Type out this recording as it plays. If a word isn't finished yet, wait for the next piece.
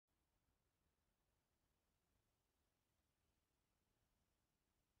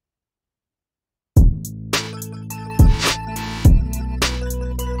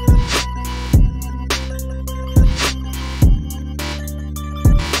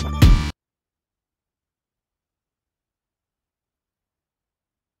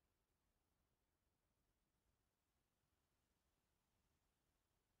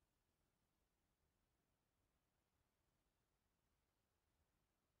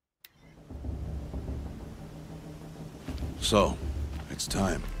So, it's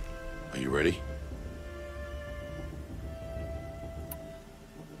time. Are you ready?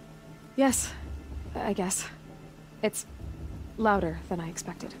 Yes, I guess. It's louder than I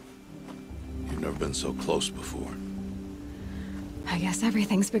expected. You've never been so close before. I guess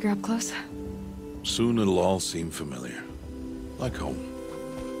everything's bigger up close. Soon it'll all seem familiar. Like home.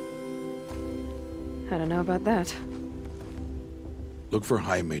 I don't know about that. Look for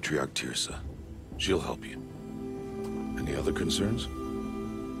High Matriarch Tirsa. She'll help you. Any other concerns?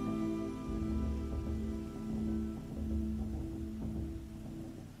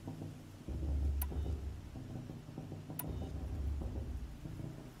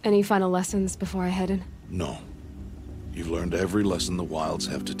 Any final lessons before I head in? No. You've learned every lesson the Wilds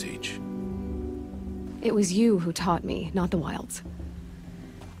have to teach. It was you who taught me, not the Wilds.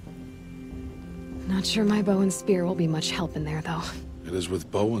 Not sure my bow and spear will be much help in there, though. It is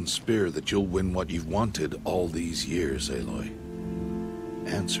with bow and spear that you'll win what you've wanted all these years, Aloy.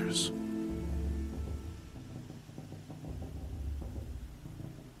 Answers.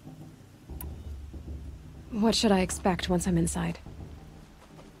 What should I expect once I'm inside?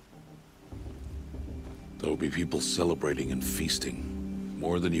 There'll be people celebrating and feasting.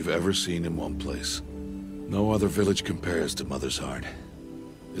 More than you've ever seen in one place. No other village compares to Mother's Heart.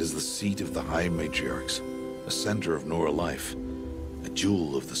 It is the seat of the High Matriarchs, a center of Nora life, a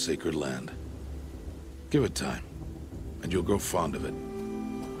jewel of the sacred land. Give it time, and you'll grow fond of it.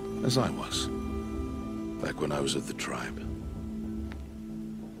 As I was, back when I was at the tribe.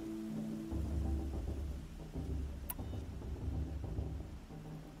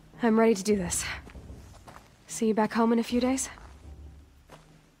 I'm ready to do this. See you back home in a few days?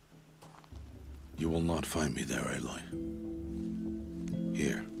 You will not find me there, Aloy.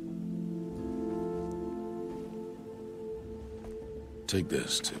 Here. Take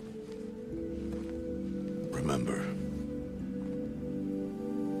this to remember.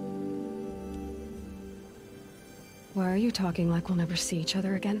 Why are you talking like we'll never see each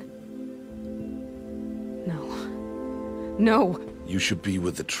other again? No. No! You should be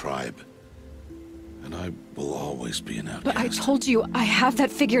with the tribe. And I will always be an outcast. But I told you, I have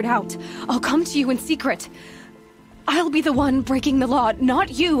that figured out. I'll come to you in secret. I'll be the one breaking the law, not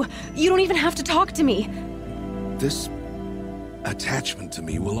you. You don't even have to talk to me. This attachment to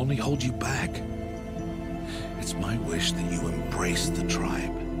me will only hold you back. It's my wish that you embrace the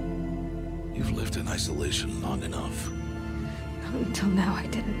tribe. You've lived in isolation long enough. Until now, I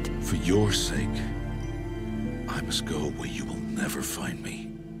didn't. For your sake, I must go where you will never find me.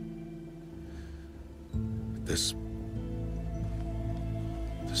 This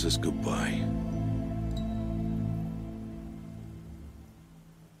is goodbye.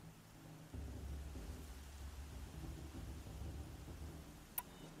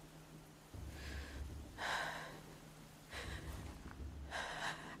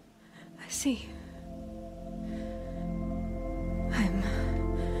 I see. I'm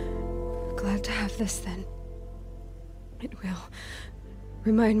glad to have this then. It will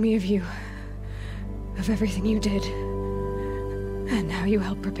remind me of you. Of everything you did, and how you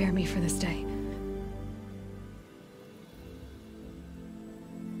helped prepare me for this day.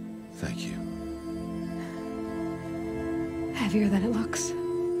 Thank you. Heavier than it looks.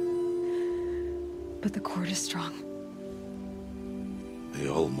 But the cord is strong. May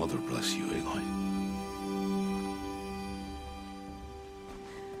All Mother bless you, Aloy.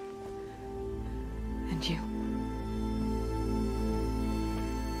 And you.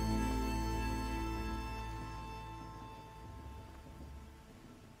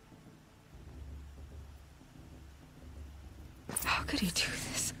 How could he do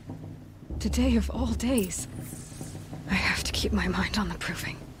this? Today of all days. I have to keep my mind on the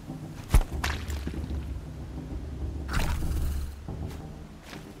proving.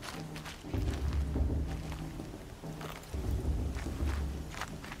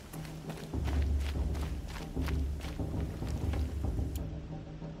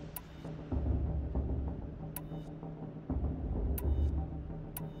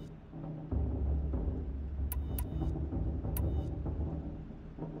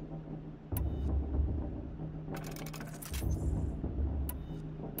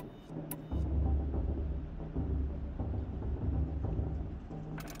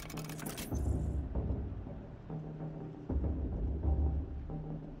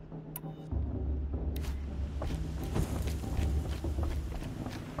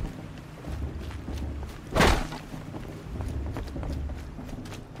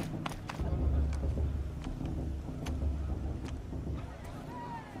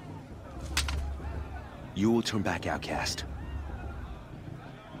 You will turn back outcast.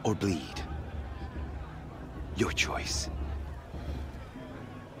 Or bleed. Your choice.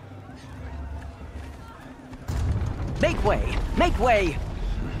 Make way! Make way!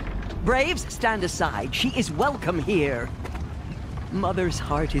 Braves, stand aside. She is welcome here. Mother's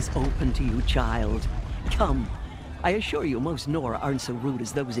heart is open to you, child. Come. I assure you, most Nora aren't so rude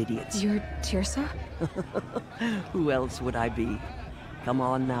as those idiots. You're Tirsa? Who else would I be? Come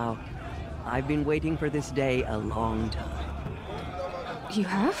on now. I've been waiting for this day a long time. You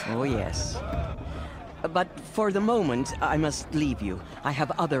have? Oh, yes. But for the moment, I must leave you. I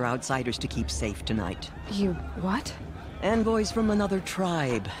have other outsiders to keep safe tonight. You what? Envoys from another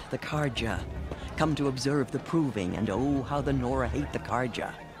tribe, the Karja. Come to observe the proving, and oh, how the Nora hate the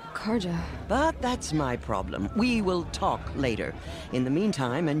Karja. Karja. But that's my problem. We will talk later. In the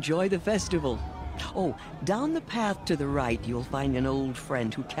meantime, enjoy the festival. Oh, down the path to the right, you'll find an old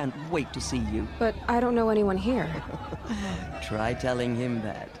friend who can't wait to see you. But I don't know anyone here. Try telling him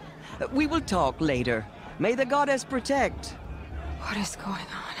that. We will talk later. May the goddess protect. What is going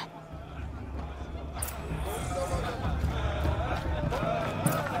on?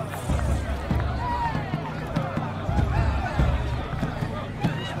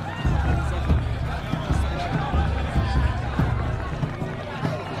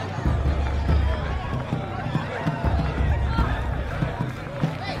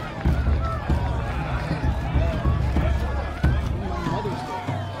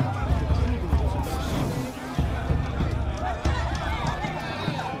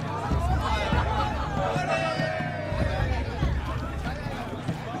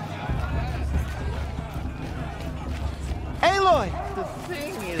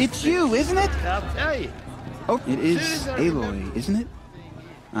 It's you, isn't it? I'll tell you. Oh, it is Aloy, isn't it?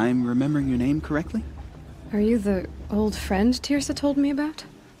 I'm remembering your name correctly? Are you the old friend Tirsa told me about?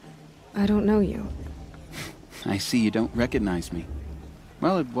 I don't know you. I see you don't recognize me.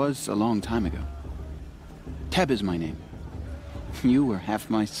 Well, it was a long time ago. Teb is my name. You were half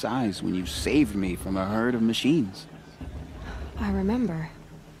my size when you saved me from a herd of machines. I remember.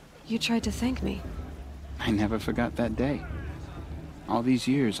 You tried to thank me. I never forgot that day. All these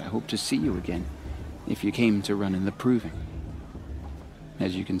years, I hope to see you again, if you came to run in the proving.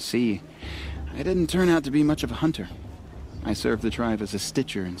 As you can see, I didn't turn out to be much of a hunter. I served the tribe as a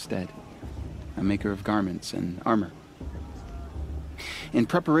stitcher instead, a maker of garments and armor. In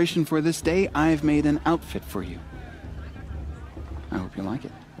preparation for this day, I've made an outfit for you. I hope you like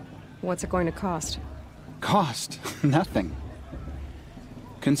it. What's it going to cost? Cost? Nothing.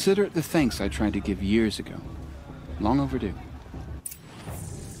 Consider it the thanks I tried to give years ago. Long overdue.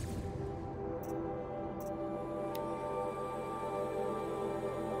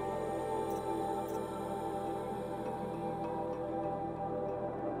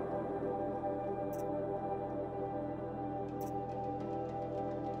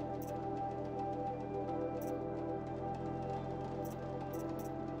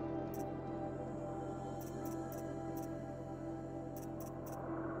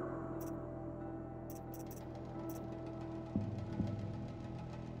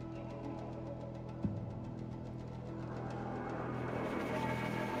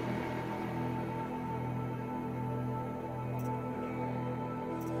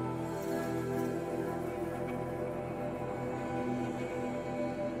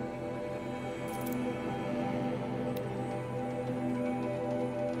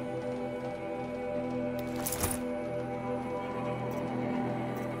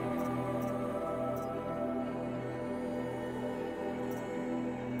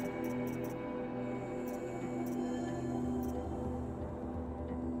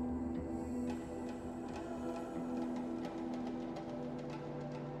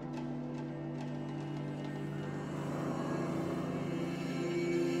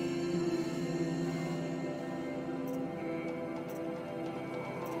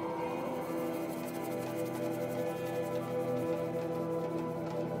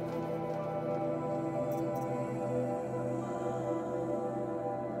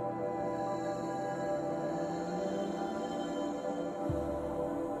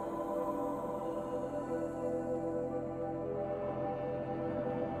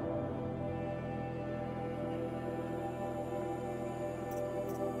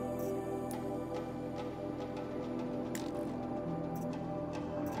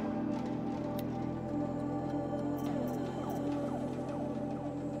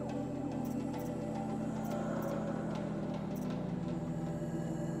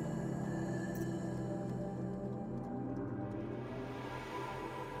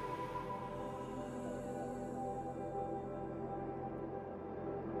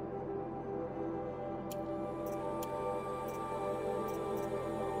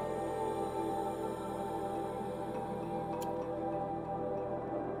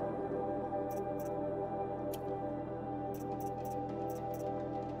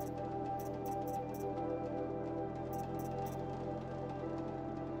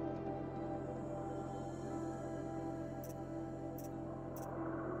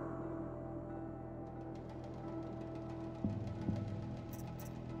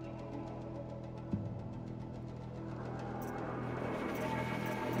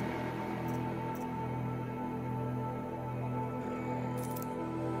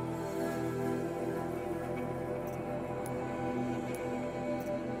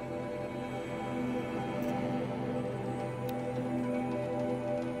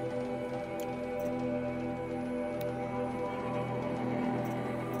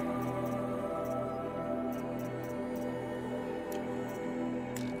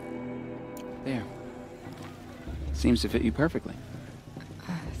 Seems to fit you perfectly.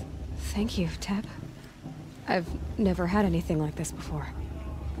 Thank you, Teb. I've never had anything like this before.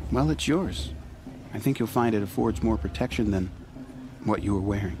 Well, it's yours. I think you'll find it affords more protection than what you were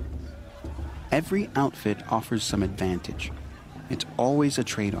wearing. Every outfit offers some advantage. It's always a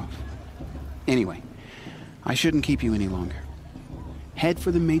trade-off. Anyway, I shouldn't keep you any longer. Head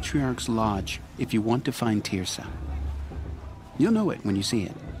for the Matriarch's Lodge if you want to find Tirsa. You'll know it when you see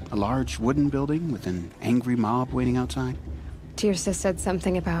it. A large wooden building with an angry mob waiting outside. Tirsa said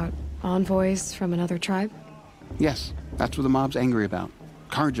something about envoys from another tribe? Yes, that's what the mob's angry about.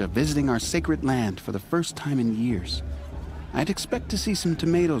 Karja visiting our sacred land for the first time in years. I'd expect to see some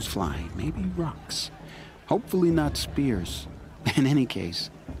tomatoes fly, maybe rocks. Hopefully not spears. In any case,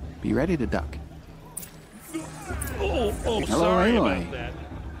 be ready to duck. Hello, sorry about that.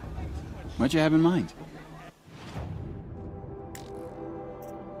 What'd you have in mind?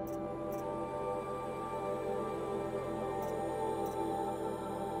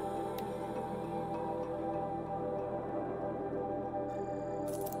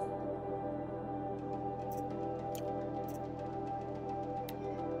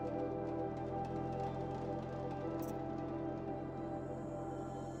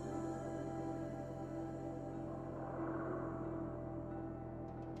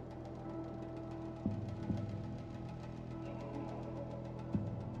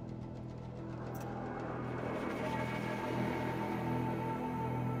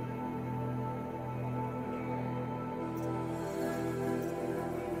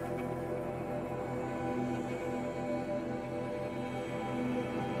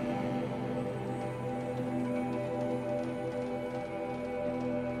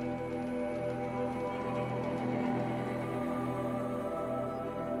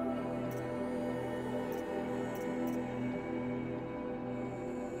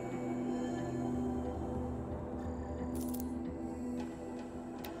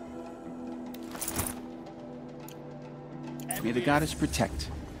 May the goddess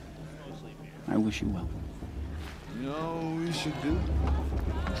protect. I wish you well. You know what we should do?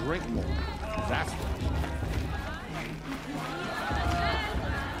 Drink more. That's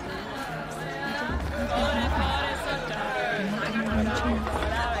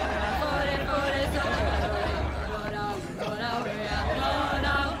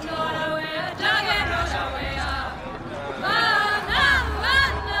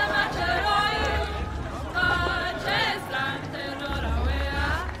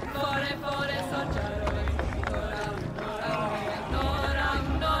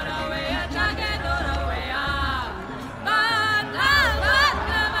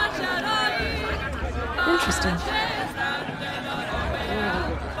Interesting.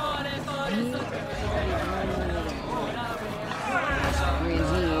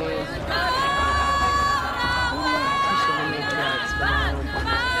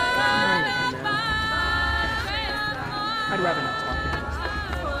 I'd rather not talk.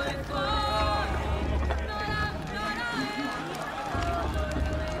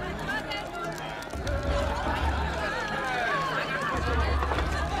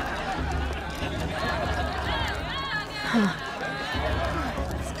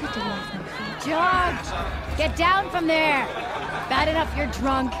 George, get down from there. Bad enough you're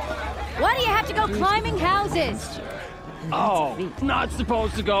drunk. Why do you have to go climbing houses? Oh, not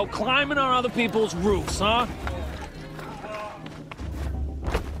supposed to go climbing on other people's roofs, huh?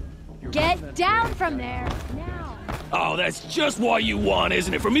 Get down from there, now. Oh, that's just what you want,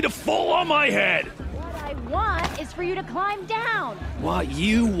 isn't it? For me to fall on my head. What I want is for you to climb down. What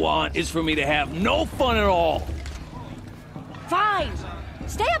you want is for me to have no fun at all. Fine.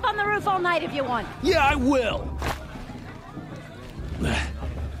 Stay up on the roof all night if you want. Yeah, I will.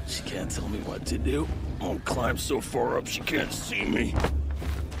 She can't tell me what to do. I'll climb so far up she can't see me.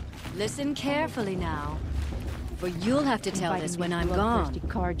 Listen carefully now, for you'll have to tell this when I'm gone.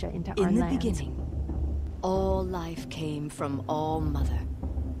 In the beginning, all life came from All Mother.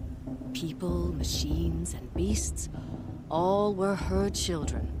 People, machines, and beasts, all were her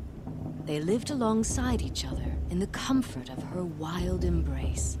children. They lived alongside each other in the comfort of her wild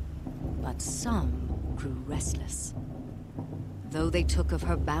embrace. But some grew restless. Though they took of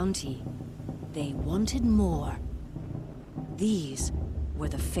her bounty, they wanted more. These were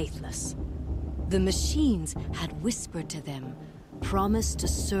the faithless. The machines had whispered to them, promised to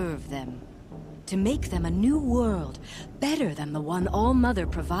serve them, to make them a new world, better than the one All Mother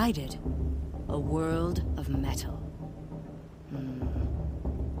provided. A world of metal.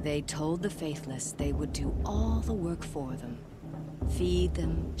 They told the faithless they would do all the work for them. Feed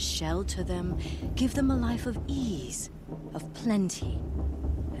them, shelter them, give them a life of ease, of plenty.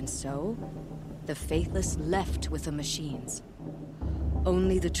 And so, the Faithless left with the machines.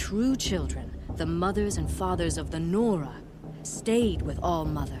 Only the true children, the mothers and fathers of the Nora, stayed with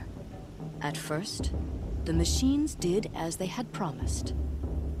All-Mother. At first, the machines did as they had promised.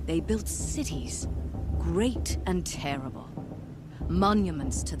 They built cities, great and terrible,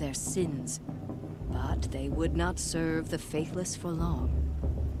 monuments to their sins, but they would not serve the Faithless for long.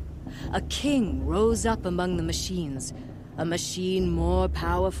 A king rose up among the machines, a machine more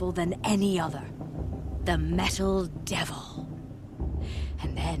powerful than any other, the Metal Devil.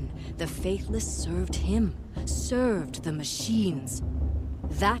 And then the Faithless served him, served the machines.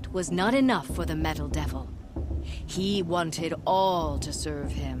 That was not enough for the Metal Devil. He wanted all to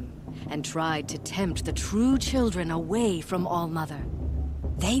serve him, and tried to tempt the true children away from All-Mother.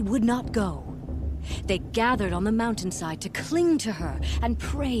 They would not go. They gathered on the mountainside to cling to her and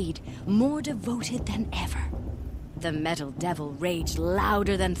prayed, more devoted than ever. The Metal Devil raged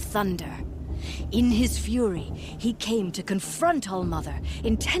louder than thunder. In his fury, he came to confront All-Mother,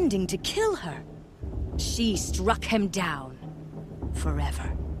 intending to kill her. She struck him down.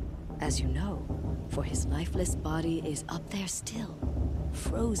 Forever. As you know, for his lifeless body is up there still,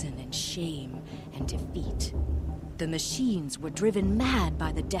 frozen in shame and defeat. The machines were driven mad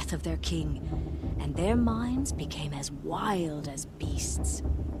by the death of their king, and their minds became as wild as beasts.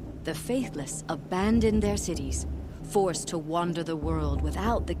 The Faithless abandoned their cities, forced to wander the world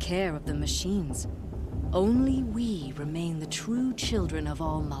without the care of the machines. Only we remain the true children of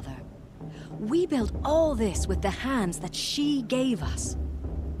All-Mother. We built all this with the hands that she gave us.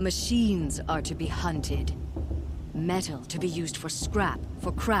 Machines are to be hunted. Metal to be used for scrap,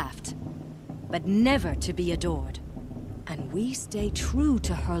 for craft. But never to be adored. And we stay true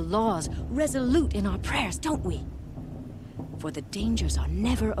to her laws, resolute in our prayers, don't we? For the dangers are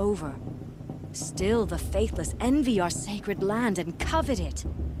never over. Still the Faithless envy our sacred land and covet it.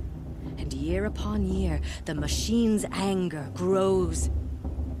 And year upon year, the machine's anger grows,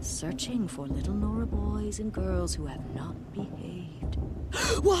 searching for little Nora boys and girls who have not behaved.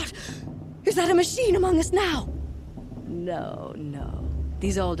 What? Is that a machine among us now? No, no.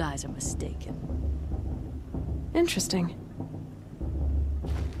 These old eyes are mistaken. Interesting.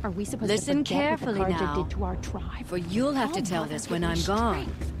 Are we supposed Listen to forget carefully what the Karja now, did to our tribe? for you'll have to How tell mother this when gave I'm me gone.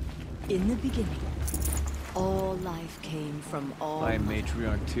 strength. In the beginning, all life came from all My mother.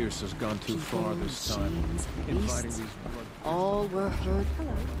 matriarch Tirsa's gone too far this time. Machines, Inviting beasts, these blood... all were hurt.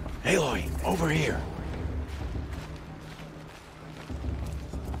 Aloy, over here.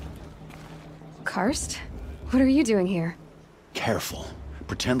 Karst? What are you doing here? Careful.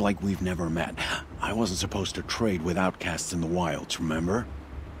 Pretend like we've never met. I wasn't supposed to trade with outcasts in the wilds, remember?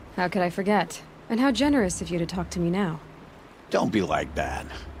 How could I forget? And how generous of you to talk to me now. Don't be like that.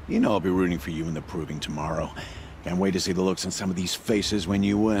 You know I'll be rooting for you in the proving tomorrow. Can't wait to see the looks on some of these faces when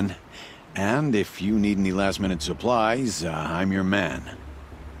you win. And if you need any last-minute supplies, I'm your man.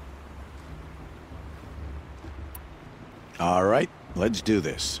 All right, let's do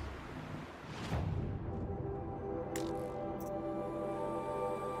this.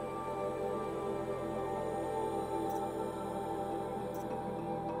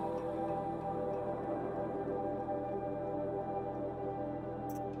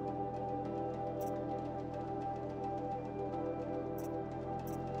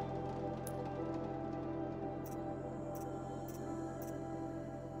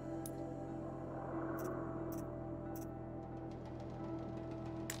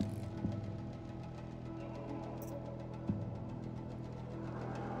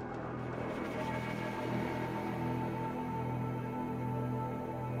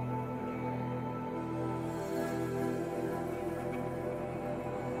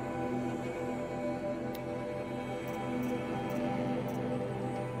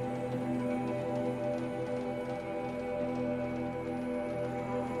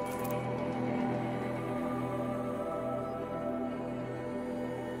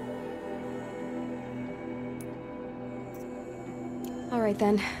 All right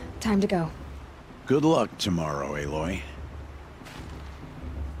then, time to go. Good luck tomorrow, Aloy.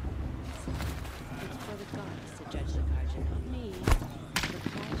 It's for the gods to judge the Karja, not me. The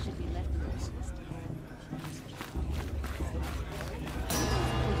prize should be left merciless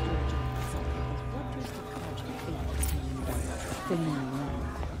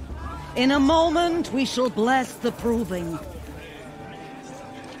to In a moment, we shall bless the proving.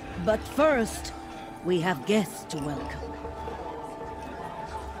 But first, we have guests to welcome.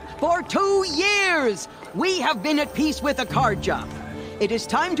 For 2 years, we have been at peace with the Karja. It is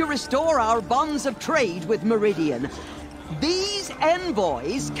time to restore our bonds of trade with Meridian. These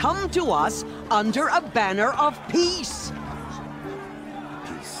envoys come to us under a banner of peace.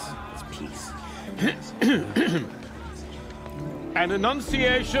 Peace. It's peace. An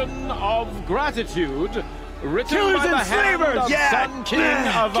enunciation of gratitude written Killers by the and hand slavers! of Sun King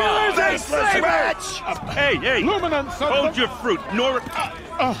of Killers and slavers! Hey, hey! Luminance of Hold your fruit, Nora.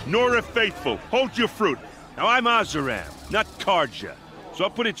 Nora Faithful, hold your fruit. Now I'm Azaram, not Karja, so I'll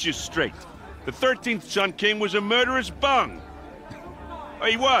put it to you straight. The 13th Sun King was a murderous bung. Oh,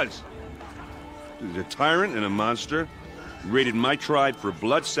 he was. He was a tyrant and a monster. He raided my tribe for a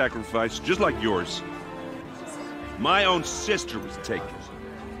blood sacrifice, just like yours. My own sister was taken.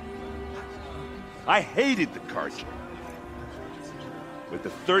 I hated the Karja. But the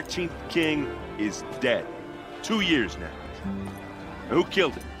 13th king is dead. 2 years now. And who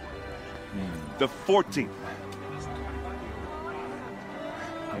killed him? The 14th.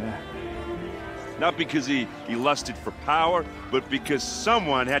 Not because he lusted for power, but because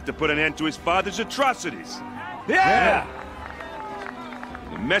someone had to put an end to his father's atrocities. Yeah!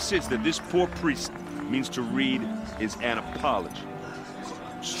 The message that this poor priest means to read is an apology.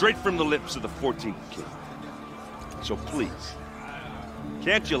 Straight from the lips of the 14th king. So please,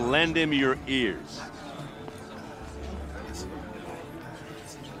 can't you lend him your ears?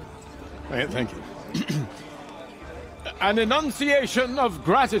 Thank you. An enunciation of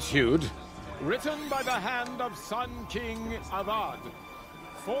gratitude written by the hand of Sun King Avad,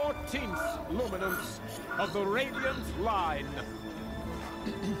 14th luminance of the Radiant Line.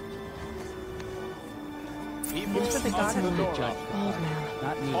 People of Nora,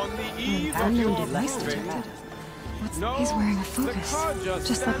 on the eve of your proving, He's wearing a focus,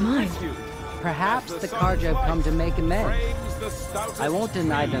 just like mine. Perhaps the Karja have come to make amends. I won't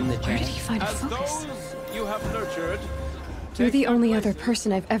deny them the Where did chance. he find a focus? you have nurtured. You're the only other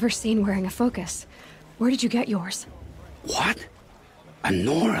person I've ever seen wearing a focus. Where did you get yours? What? A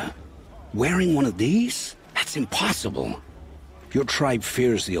Nora? Wearing one of these? That's impossible. Your tribe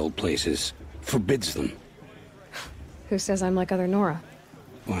fears the old places, forbids them. Who says I'm like other Nora?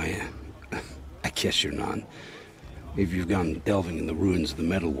 Why, I guess you're not. If you've gone delving in the ruins of the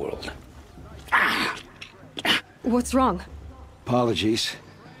metal world. What's wrong? Apologies.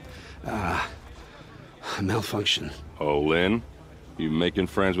 Malfunction. Oh, Lynn, you making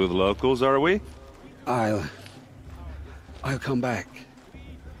friends with locals, are we? I'll come back.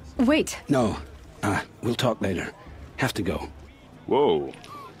 Wait. No, we'll talk later. Have to go. Whoa.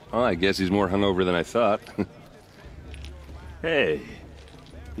 Well, I guess he's more hungover than I thought. Hey,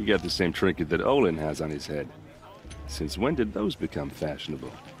 you got the same trinket that Olin has on his head. Since when did those become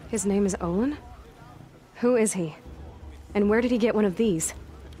fashionable? His name is Olin? Who is he? And where did he get one of these?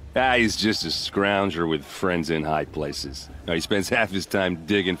 He's just a scrounger with friends in high places. Now, he spends half his time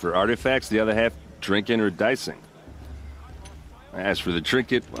digging for artifacts, the other half drinking or dicing. As for the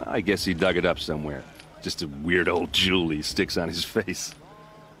trinket, well, I guess he dug it up somewhere. Just a weird old jewel he sticks on his face.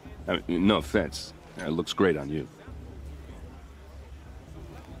 I mean, no offense. It looks great on you.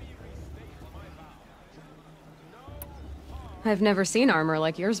 I've never seen armor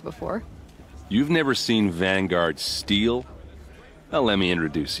like yours before. You've never seen Vanguard steel? Well, let me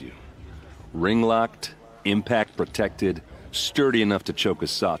introduce you. Ring-locked, impact-protected, sturdy enough to choke a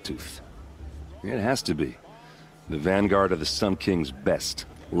sawtooth. It has to be. The Vanguard of the Sun King's best.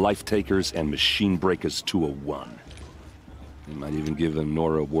 Life-takers and machine-breakers to a one. It might even give a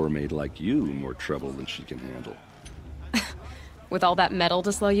Nora warmaid like you more trouble than she can handle. With all that metal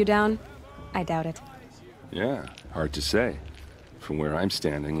to slow you down? I doubt it. Yeah, hard to say. From where I'm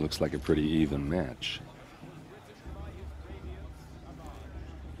standing, looks like a pretty even match.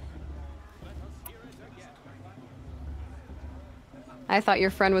 I thought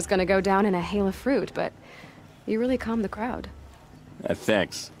your friend was gonna go down in a hail of fruit, but you really calmed the crowd.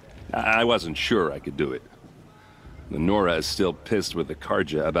 Thanks. I wasn't sure I could do it. The Nora is still pissed with the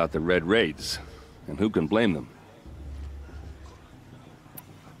Karja about the Red Raids, and who can blame them?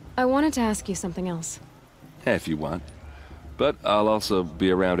 I wanted to ask you something else. If you want. But I'll also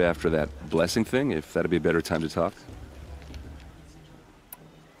be around after that blessing thing, if that'd be a better time to talk.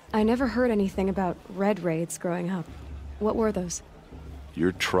 I never heard anything about Red Raids growing up. What were those?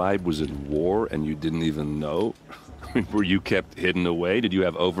 Your tribe was at war and you didn't even know? Were you kept hidden away? Did you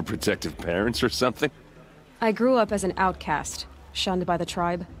have overprotective parents or something? I grew up as an outcast, shunned by the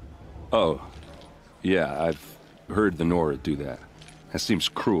tribe. Oh, yeah, I've heard the Nora do that. That seems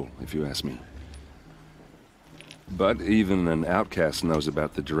cruel, if you ask me. But even an outcast knows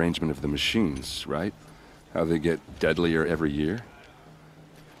about the derangement of the machines, right? How they get deadlier every year?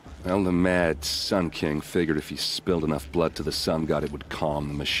 Well, the mad Sun King figured if he spilled enough blood to the Sun God, it would calm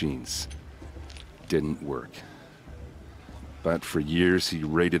the machines. Didn't work. But for years, he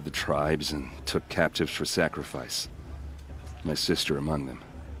raided the tribes and took captives for sacrifice. My sister among them.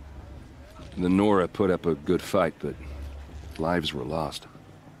 The Nora put up a good fight, but lives were lost.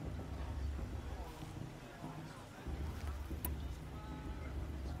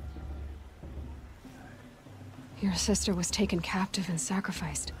 Your sister was taken captive and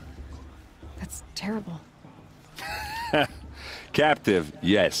sacrificed. That's terrible. Captive,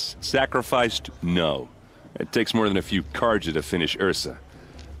 yes. Sacrificed, no. It takes more than a few Carja to finish Ursa.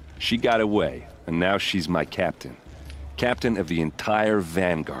 She got away, and now she's my captain. Captain of the entire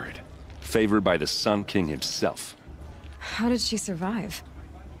Vanguard. Favored by the Sun King himself. How did she survive?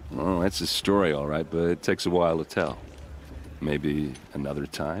 Oh, that's a story, all right, but it takes a while to tell. Maybe another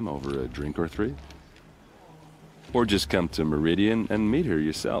time over a drink or three? Or just come to Meridian and meet her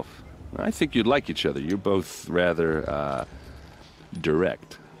yourself. I think you'd like each other. You're both rather,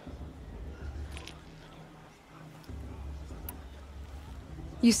 direct.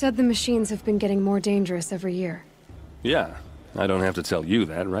 You said the machines have been getting more dangerous every year. Yeah, I don't have to tell you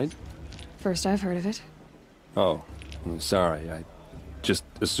that, right? First I've heard of it. Oh, I'm sorry. I just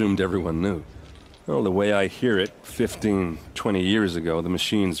assumed everyone knew. Well, the way I hear it, 15, 20 years ago, the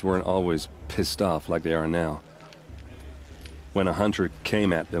machines weren't always pissed off like they are now. When a hunter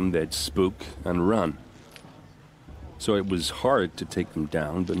came at them, they'd spook and run. So it was hard to take them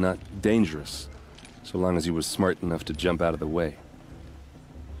down, but not dangerous, so long as he was smart enough to jump out of the way.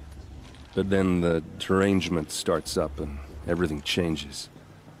 But then the derangement starts up and everything changes.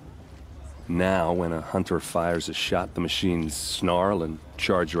 Now, when a hunter fires a shot, the machines snarl and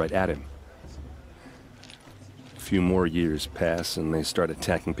charge right at him. A few more years pass and they start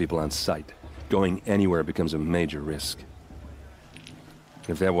attacking people on sight. Going anywhere becomes a major risk.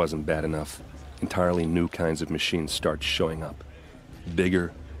 If that wasn't bad enough, entirely new kinds of machines start showing up.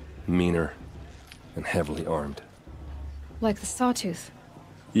 Bigger, meaner, and heavily armed. Like the Sawtooth.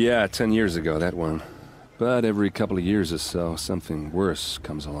 Yeah, 10 years ago, that one. But every couple of years or so, something worse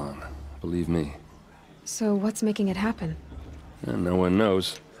comes along. Believe me. So what's making it happen? And no one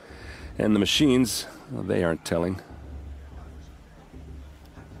knows. And the machines, well, they aren't telling.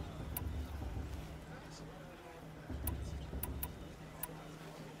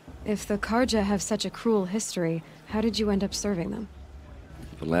 If the Carja have such a cruel history, how did you end up serving them?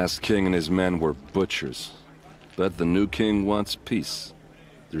 The last king and his men were butchers. But the new king wants peace.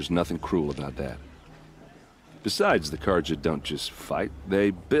 There's nothing cruel about that. Besides, the Carja don't just fight,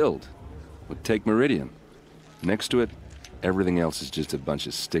 they build. But take Meridian. Next to it, everything else is just a bunch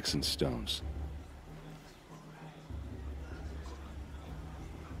of sticks and stones.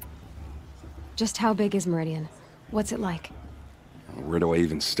 Just how big is Meridian? What's it like? Where do I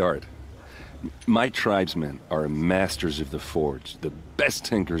even start? My tribesmen are masters of the forge, the best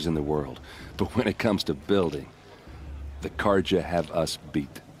tinkers in the world. But when it comes to building, the Carja have us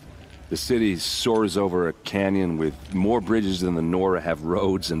beat. The city soars over a canyon with more bridges than the Nora have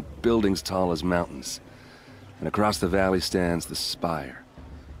roads and buildings tall as mountains. And across the valley stands the spire,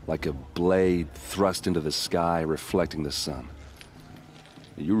 like a blade thrust into the sky reflecting the sun.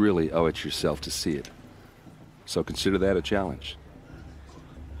 You really owe it yourself to see it. So consider that a challenge.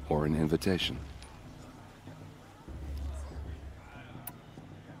 Or an invitation.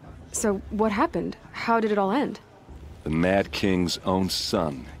 So what happened? How did it all end? The Mad King's own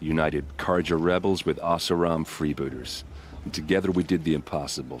son united Carja rebels with Oseram freebooters. And together we did the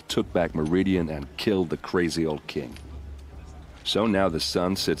impossible, took back Meridian and killed the crazy old king. So now the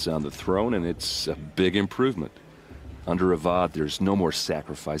son sits on the throne and it's a big improvement. Under Avad there's no more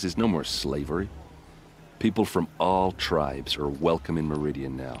sacrifices, no more slavery. People from all tribes are welcome in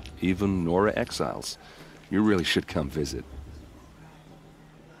Meridian now, even Nora exiles. You really should come visit.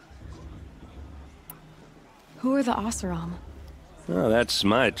 Who are the Oseram? Oh, that's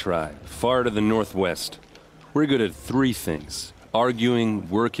my tribe, far to the northwest. We're good at three things: arguing,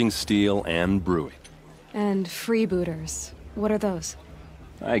 working steel, and brewing. And freebooters. What are those?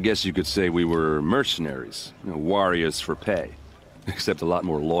 I guess you could say we were mercenaries, warriors for pay. Except a lot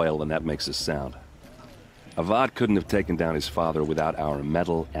more loyal than that makes us sound. Avad couldn't have taken down his father without our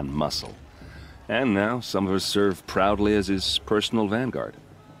metal and muscle. And now some of us serve proudly as his personal vanguard.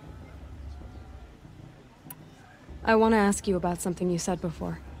 I want to ask you about something you said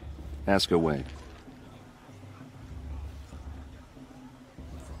before. Ask away.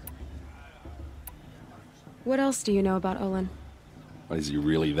 What else do you know about Olin? Is he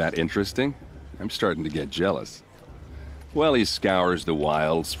really that interesting? I'm starting to get jealous. Well, he scours the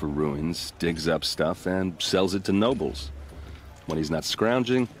wilds for ruins, digs up stuff, and sells it to nobles. When he's not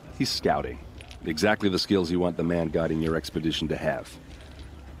scrounging, he's scouting. Exactly the skills you want the man guiding your expedition to have.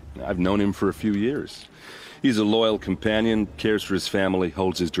 I've known him for a few years. He's a loyal companion, cares for his family,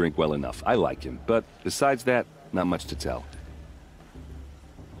 holds his drink well enough. I like him, but besides that, not much to tell.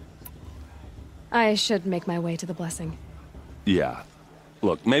 I should make my way to the blessing. Yeah.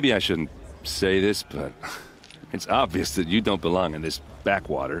 Look, maybe I shouldn't say this, but it's obvious that you don't belong in this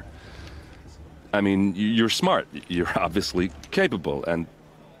backwater. I mean, you're smart. You're obviously capable, and,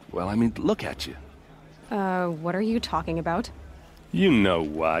 well, I mean, look at you. What are you talking about? You know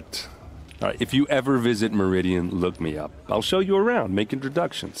what. All right, if you ever visit Meridian, look me up. I'll show you around, make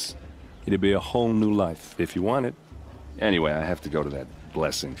introductions. It'll be a whole new life, if you want it. Anyway, I have to go to that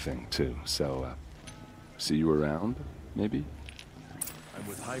blessing thing, too, so, see you around, maybe? I'm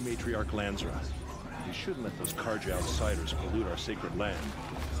with High Matriarch Lansra. You shouldn't let those Karja outsiders pollute our sacred land.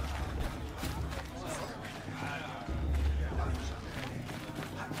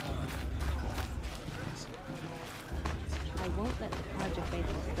 I won't let the Karja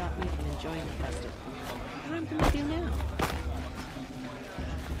faithful stop me from enjoying the festival. What am I going to do now?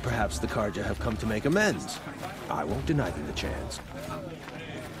 Perhaps the Karja have come to make amends. I won't deny them the chance.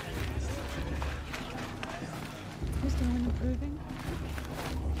 Who's the one improving?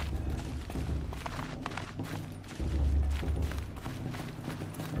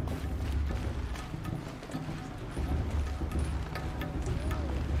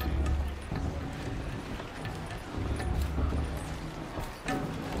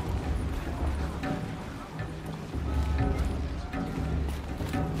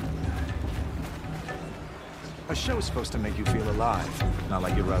 A show's supposed to make you feel alive, not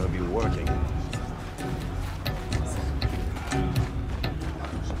like you'd rather be working.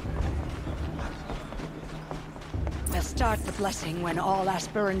 We'll start the blessing when all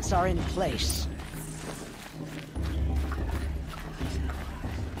aspirants are in place.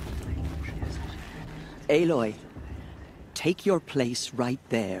 Aloy, take your place right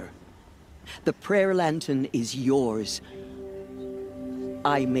there. The prayer lantern is yours.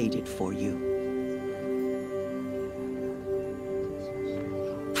 I made it for you.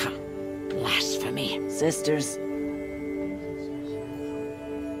 Blasphemy, sisters.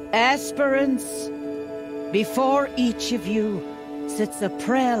 Aspirants, before each of you sits a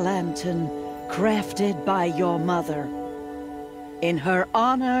prayer lantern crafted by your mother. In her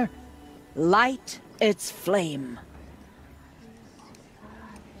honor, light its flame.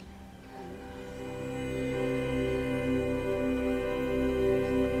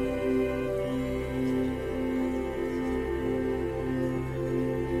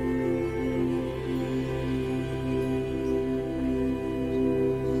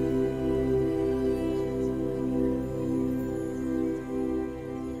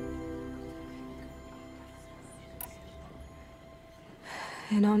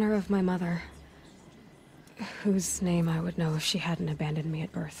 In honor of my mother, whose name I would know if she hadn't abandoned me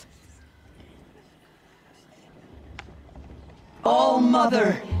at birth. All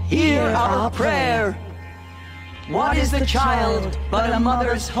Mother, hear our prayer. What is the child but a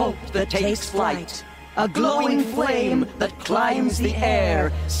mother's hope that takes flight? A glowing flame that climbs the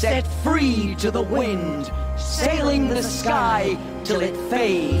air, set free to the wind, sailing the sky till it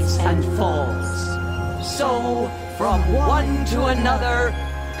fades and falls. So, from one to another,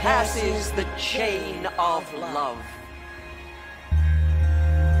 passes the chain of love.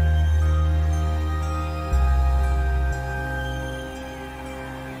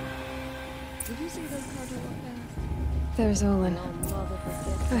 Did you see those Karja walk past? There's Olin.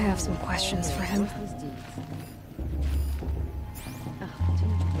 I have some questions for him.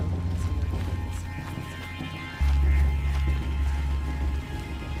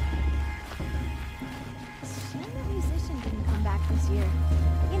 This year.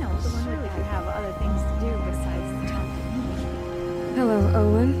 You know, surely you have other things to do besides talk to me. Hello,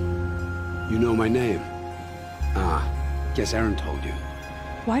 Olin. You know my name? Ah, guess Aaron told you.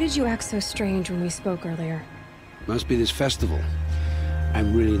 Why did you act so strange when we spoke earlier? Must be this festival.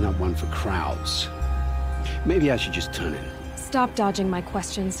 I'm really not one for crowds. Maybe I should just turn in. Stop dodging my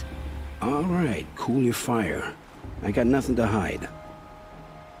questions. All right, cool your fire. I got nothing to hide.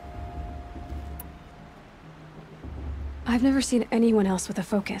 I've never seen anyone else with a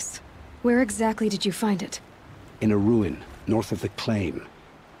focus. Where exactly did you find it? In a ruin, north of the Claim.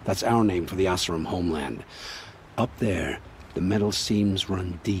 That's our name for the Oseram homeland. Up there, the metal seams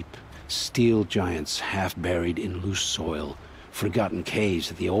run deep. Steel giants half buried in loose soil. Forgotten caves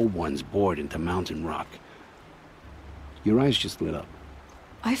that the old ones bored into mountain rock. Your eyes just lit up.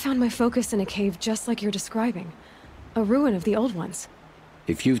 I found my focus in a cave just like you're describing. A ruin of the old ones.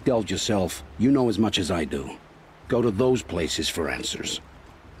 If you've delved yourself, you know as much as I do. Go to those places for answers.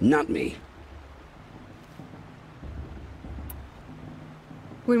 Not me.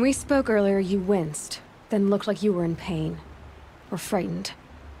 When we spoke earlier, you winced, then looked like you were in pain. Or frightened.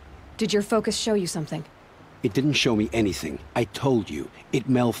 Did your focus show you something? It didn't show me anything. I told you. It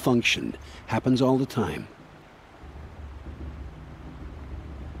malfunctioned. Happens all the time.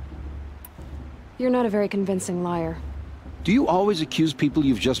 You're not a very convincing liar. Do you always accuse people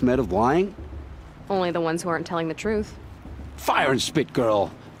you've just met of lying? Only the ones who aren't telling the truth. Fire and spit,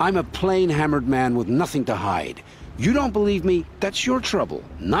 girl. I'm a plain hammered man with nothing to hide. You don't believe me? That's your trouble,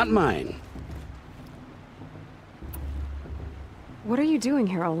 not mine. What are you doing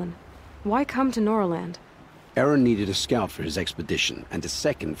here, Olin? Why come to Norland? Aaron needed a scout for his expedition, and a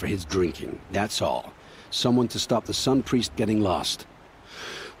second for his drinking. That's all. Someone to stop the Sun Priest getting lost.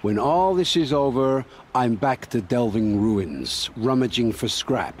 When all this is over, I'm back to delving ruins, rummaging for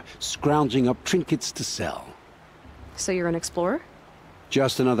scrap, scrounging up trinkets to sell. So you're an explorer?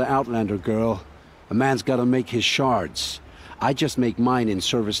 Just another outlander, girl. A man's gotta make his shards. I just make mine in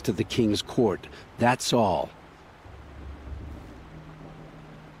service to the king's court. That's all.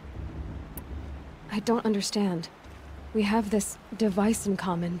 I don't understand. We have this device in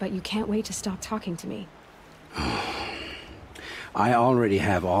common, but you can't wait to stop talking to me. I already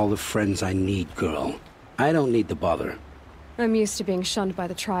have all the friends I need, girl. I don't need the bother. I'm used to being shunned by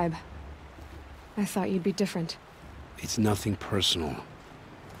the tribe. I thought you'd be different. It's nothing personal.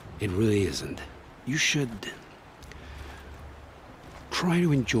 It really isn't. You should try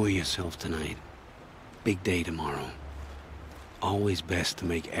to enjoy yourself tonight. Big day tomorrow. Always best to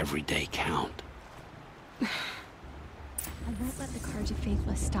make every day count. I won't let the Carja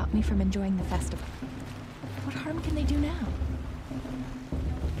Faithless stop me from enjoying the festival. What harm can they do now?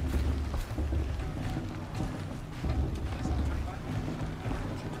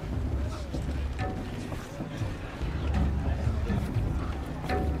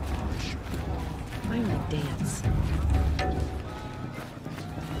 Finally dance.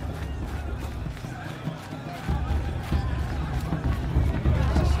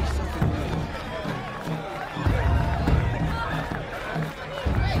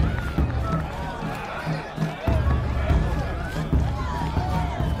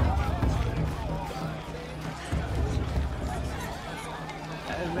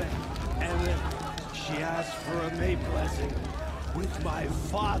 She asked for a May blessing with my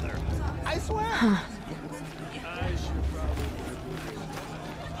father. I swear. Huh. I should probably...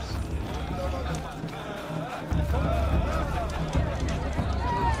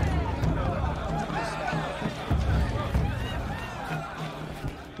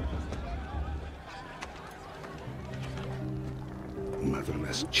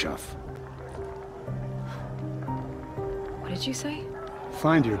 Motherless chuff. What did you say?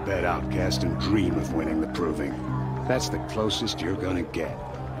 Find your bed, outcast, and dream of winning the proving. That's the closest you're gonna get.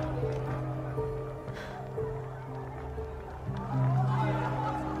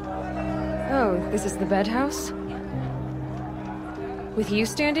 Oh, this is the bedhouse? With you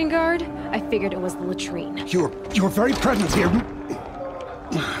standing guard, I figured it was the latrine. Your very presence here...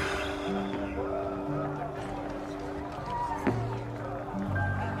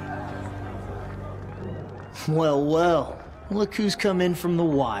 Well, well. Look who's come in from the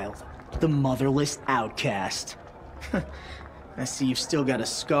wild. The motherless outcast. I see you've still got a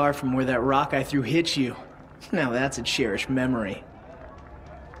scar from where that rock I threw hit you. Now that's a cherished memory.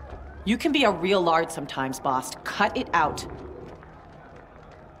 You can be a real lard sometimes, boss. Cut it out.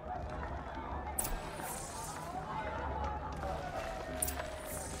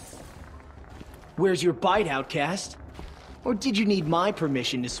 Where's your bite, outcast? Or did you need my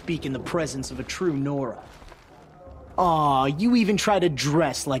permission to speak in the presence of a true Nora? Aw, you even try to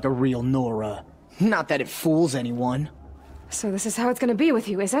dress like a real Nora. Not that it fools anyone. So this is how it's gonna be with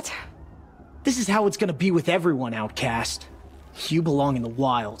you, is it? This is how it's gonna be with everyone, outcast. You belong in the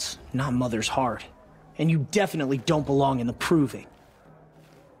wilds, not Mother's heart. And you definitely don't belong in the proving.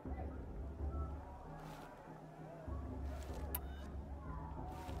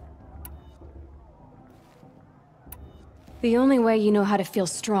 The only way you know how to feel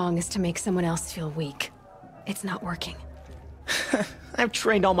strong is to make someone else feel weak. It's not working. I've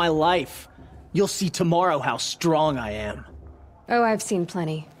trained all my life. You'll see tomorrow how strong I am. Oh, I've seen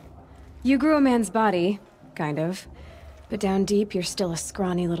plenty. You grew a man's body, kind of. But down deep, you're still a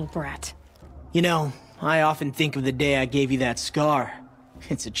scrawny little brat. You know, I often think of the day I gave you that scar.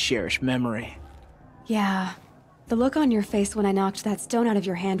 It's a cherished memory. Yeah. The look on your face when I knocked that stone out of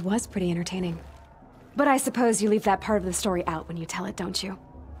your hand was pretty entertaining. But I suppose you leave that part of the story out when you tell it, don't you?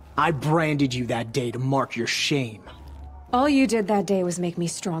 I branded you that day to mark your shame. All you did that day was make me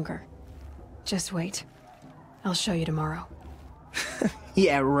stronger. Just wait. I'll show you tomorrow.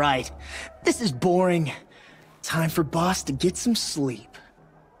 Yeah, right. This is boring. Time for boss to get some sleep.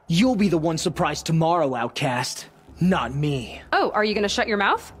 You'll be the one surprised tomorrow, outcast. Not me. Oh, are you gonna shut your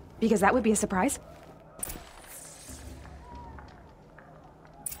mouth? Because that would be a surprise.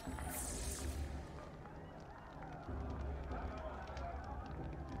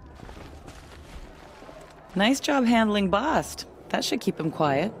 Nice job handling Bast. That should keep him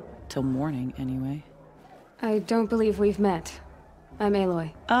quiet. Till morning, anyway. I don't believe we've met. I'm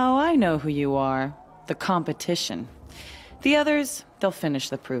Aloy. Oh, I know who you are. The competition. The others, they'll finish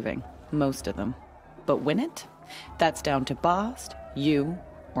the proving. Most of them. But win it? That's down to Bast, you,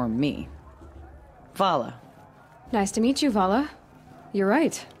 or me. Vala. Nice to meet you, Vala. You're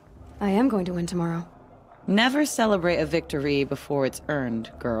right. I am going to win tomorrow. Never celebrate a victory before it's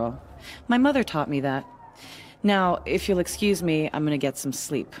earned, girl. My mother taught me that. Now, if you'll excuse me, I'm gonna get some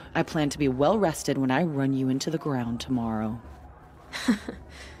sleep. I plan to be well rested when I run you into the ground tomorrow.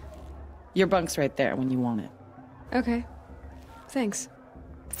 Your bunk's right there when you want it. Okay. Thanks.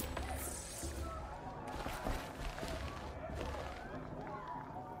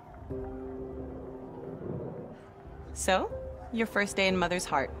 So, your first day in Mother's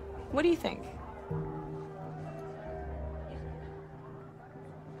heart. What do you think?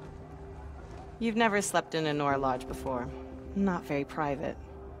 You've never slept in a Nora lodge before. Not very private.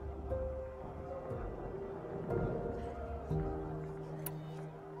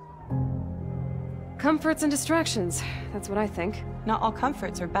 Comforts and distractions. That's what I think. Not all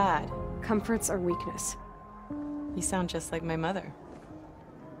comforts are bad. Comforts are weakness. You sound just like my mother.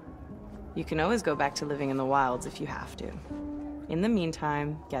 You can always go back to living in the wilds if you have to. In the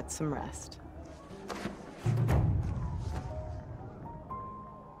meantime, get some rest.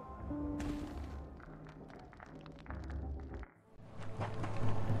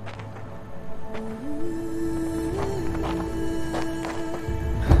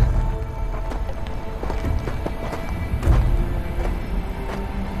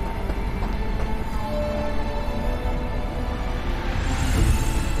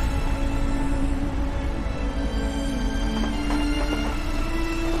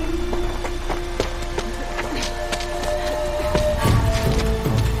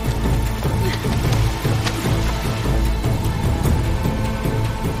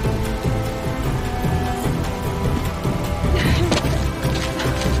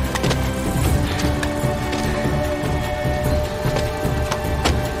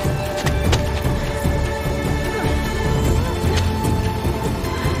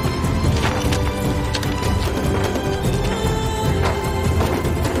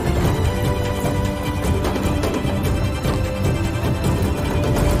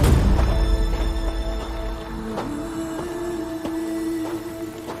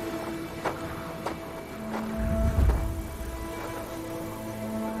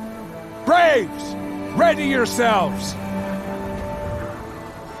 Braves! Ready yourselves!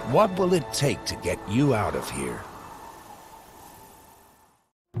 What will it take to get you out of here?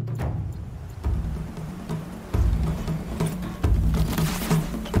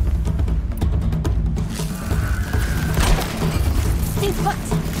 Stay put!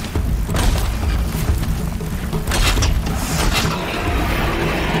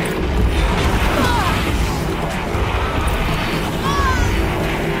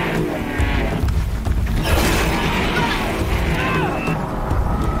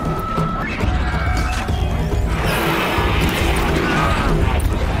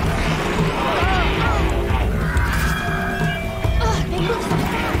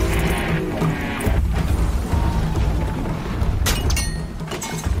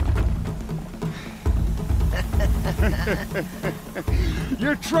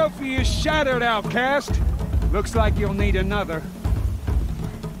 Your trophy is shattered, outcast. Looks like you'll need another.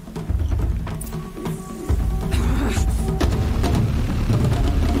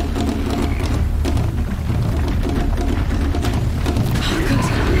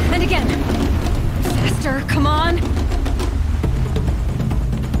 And again. Faster, come on.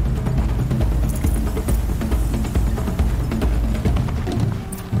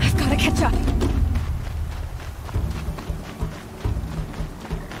 I've got to catch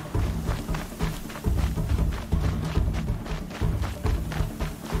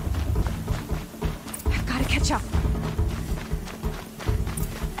up.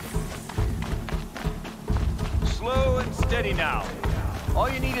 Slow and steady now. All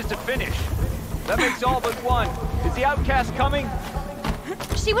you need is to finish. That makes all but one. Is the outcast coming?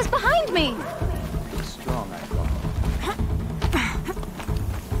 She was behind me! It's strong, I thought.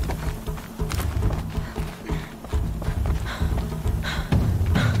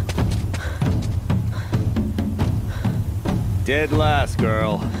 Dead last,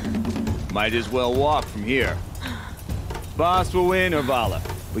 girl. Might as well walk from here. Boss will win or Vala,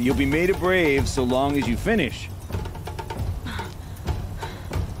 but you'll be made a brave so long as you finish.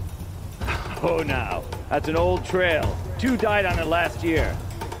 Oh, now, that's an old trail. 2 died on it last year.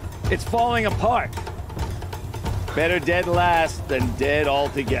 It's falling apart. Better dead last than dead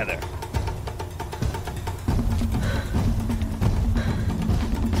altogether.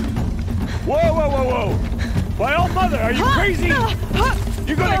 Whoa, whoa, whoa, whoa! By all mother, are you crazy?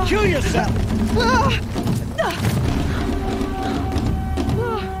 You're gonna kill yourself!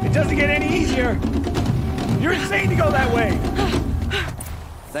 It doesn't get any easier! You're insane to go that way!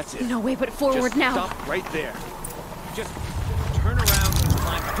 That's it. No way but forward Just now. Stop right there. Just turn around and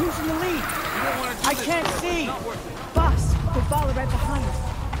climb. Who's in the lead? You don't want to do I this, can't bro. see! It's not worth it. Boss, they followed right behind us.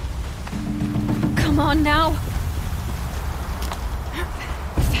 Come on now.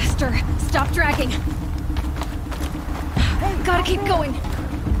 Faster. Stop dragging. Hey, gotta keep going.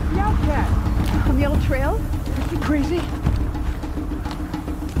 The outcast! On the old trail? Is he crazy?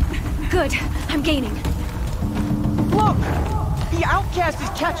 Good. I'm gaining. Look! The outcast is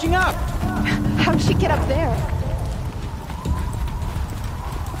catching up! How'd she get up there?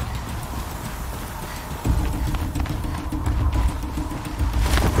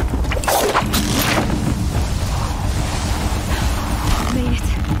 Made it.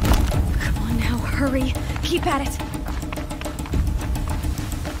 Come on now, hurry. Keep at it.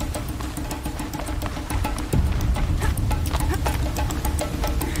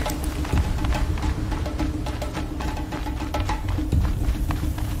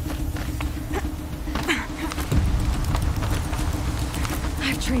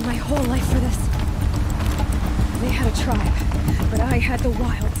 I've trained my whole life for this. They had a tribe, but I had the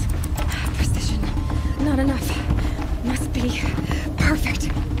wilds. Precision, not enough. Must be perfect.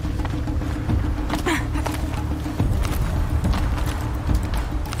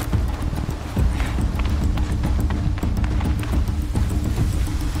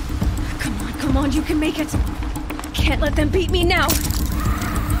 Come on, you can make it. Can't let them beat me now.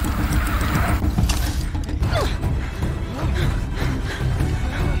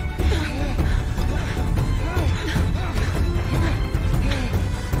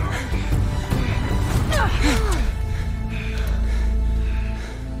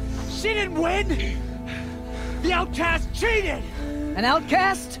 She didn't win! The outcast cheated! An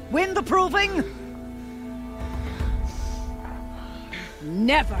outcast win the proving?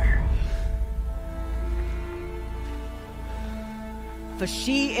 Never. For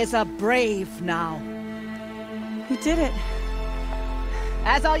she is a brave now. You did it.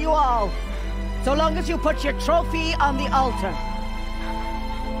 As are you all. So long as you put your trophy on the altar.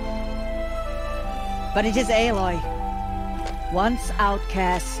 But it is Aloy, once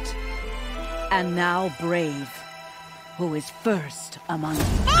outcast, and now brave, who is first among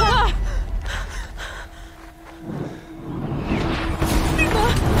us. Ah!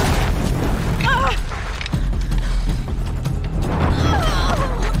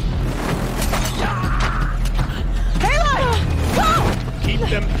 Keep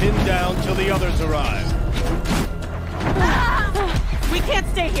them pinned down till the others arrive. We can't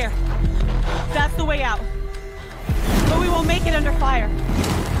stay here. That's the way out. But we won't make it under fire.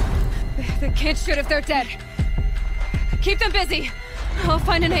 They can't shoot if they're dead. Keep them busy. I'll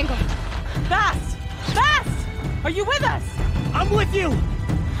find an angle. Fast! Fast! Are you with us? I'm with you!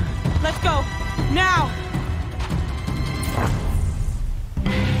 Let's go. Now!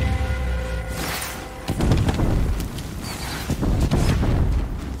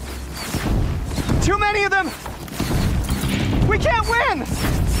 Too many of them! We can't win!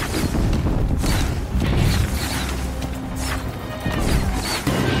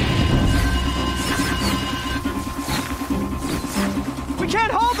 We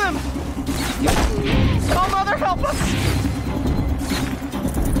can't hold them! Oh, Mother, help us!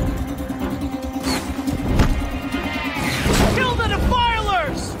 Kill the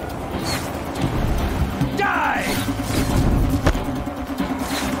defilers! Die!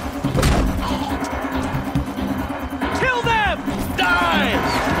 Kill them! Die!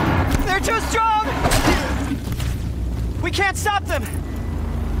 They're too strong! We can't stop them!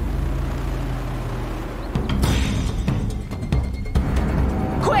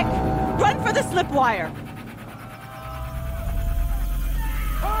 Quick! Run for the slip wire!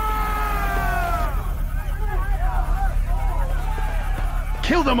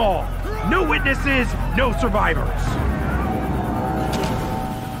 Kill them all! No witnesses, no survivors!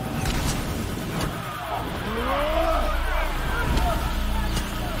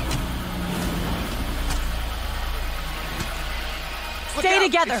 Stay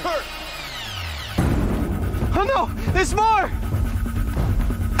together! Oh no! There's more!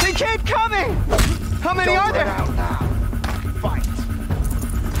 They keep coming! How many are there? Out now. Fight!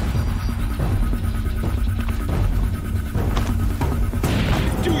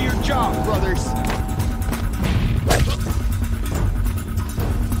 Do your job, brothers!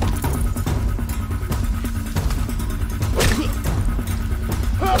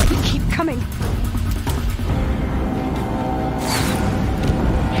 Keep coming.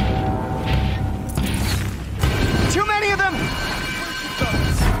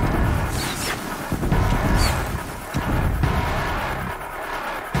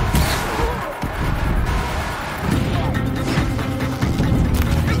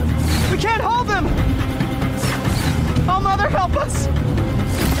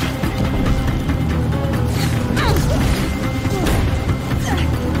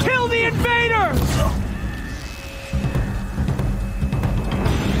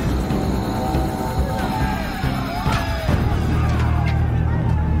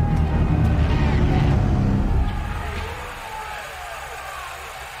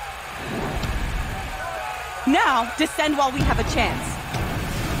 Now, descend while we have a chance.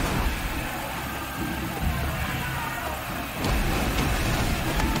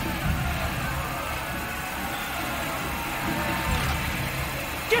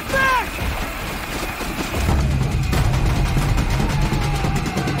 Get back!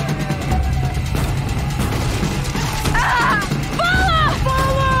 Ah! Vala!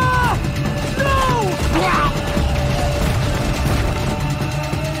 Vala!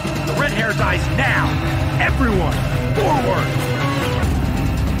 No! The red hair dies now! Everyone, forward!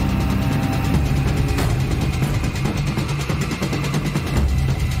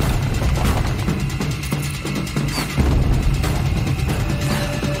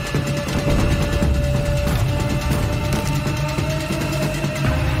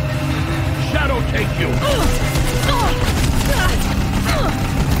 Shadow take you!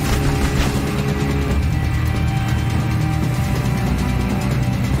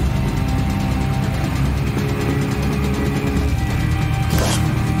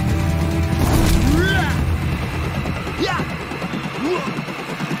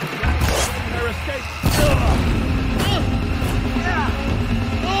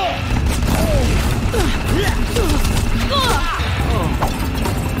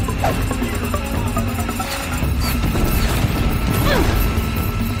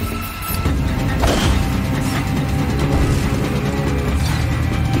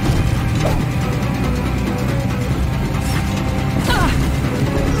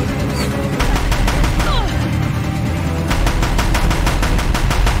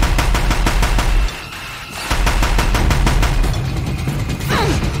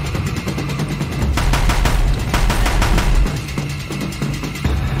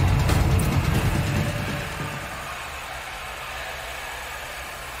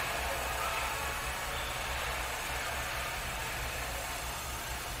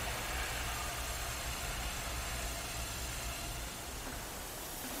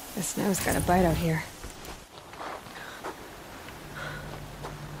 The snow's got a bite out here.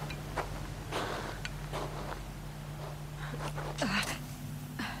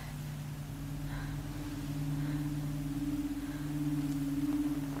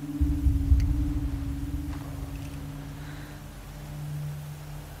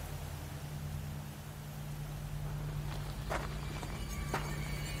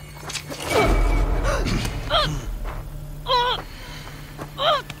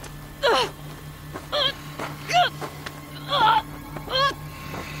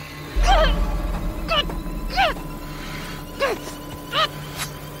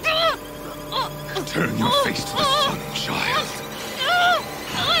 Turn your face to the sun, child.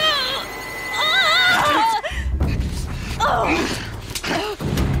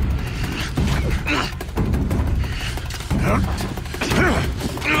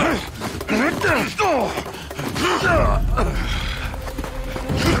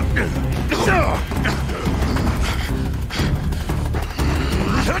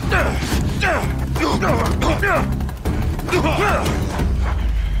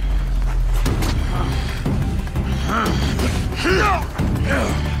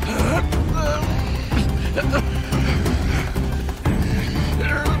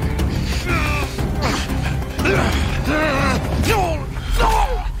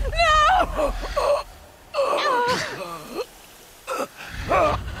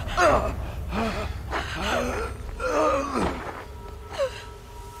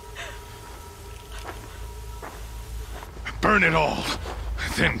 Burn it all,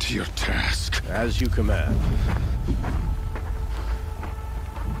 then to your task. As you command.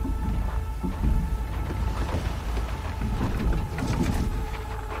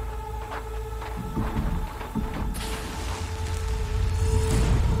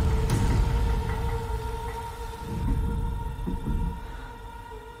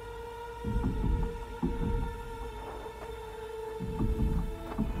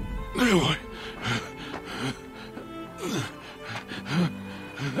 Aloy.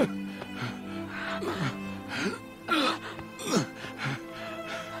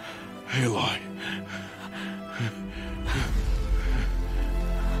 Aloy.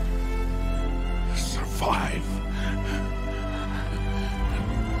 Survive.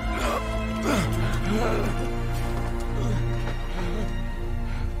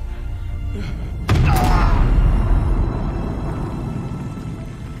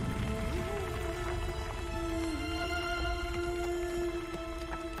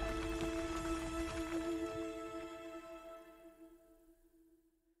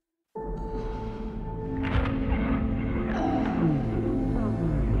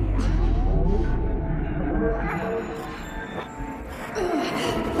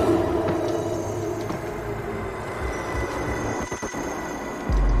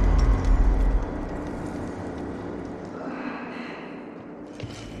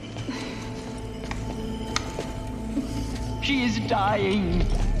 dying.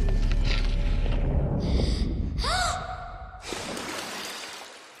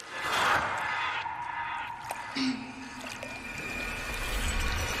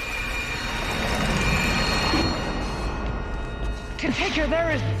 To take her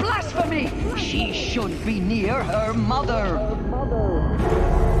there is blasphemy! She should be near her mother!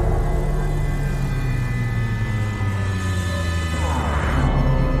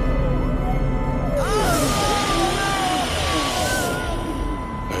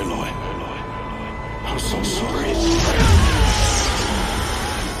 Aloy, I'm so sorry.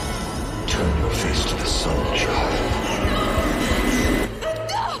 Turn your face to the sun, child.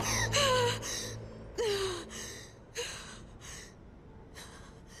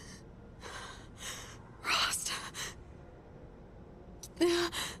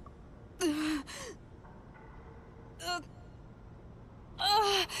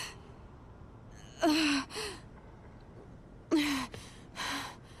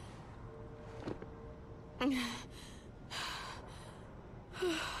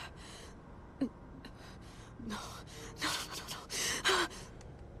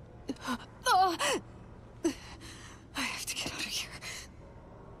 I have to get out of here.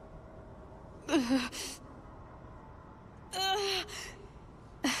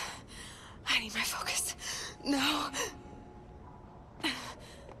 I need my focus. No.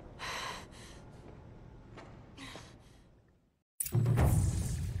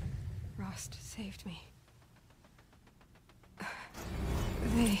 Rost saved me.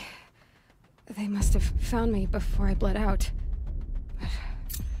 They must have found me before I bled out. But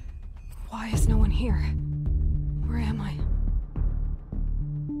why is no one here? Where am I?